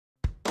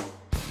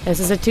This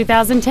is a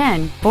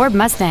 2010 Ford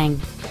Mustang.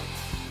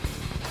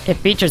 It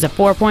features a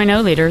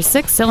 4.0-liter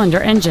 6-cylinder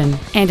engine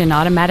and an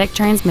automatic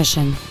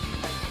transmission.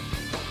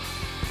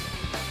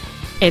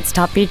 Its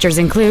top features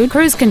include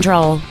cruise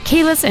control,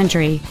 keyless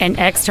entry, an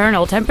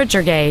external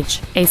temperature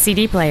gauge, a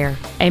CD player,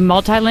 a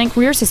multi-link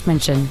rear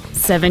suspension,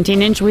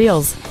 17-inch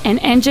wheels, an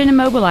engine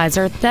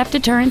immobilizer theft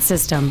deterrent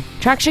system,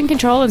 traction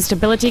control and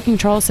stability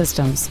control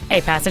systems,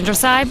 a passenger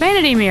side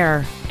vanity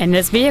mirror, and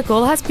this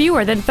vehicle has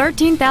fewer than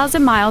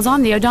 13,000 miles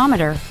on the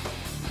odometer.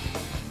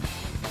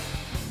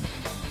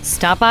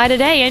 Stop by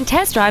today and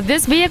test drive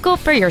this vehicle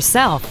for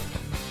yourself.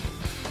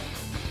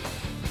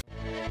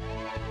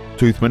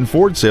 Toothman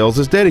Ford Sales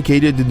is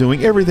dedicated to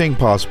doing everything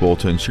possible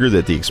to ensure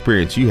that the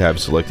experience you have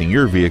selecting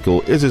your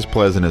vehicle is as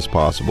pleasant as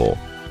possible.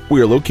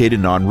 We are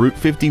located on Route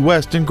 50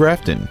 West in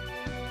Grafton.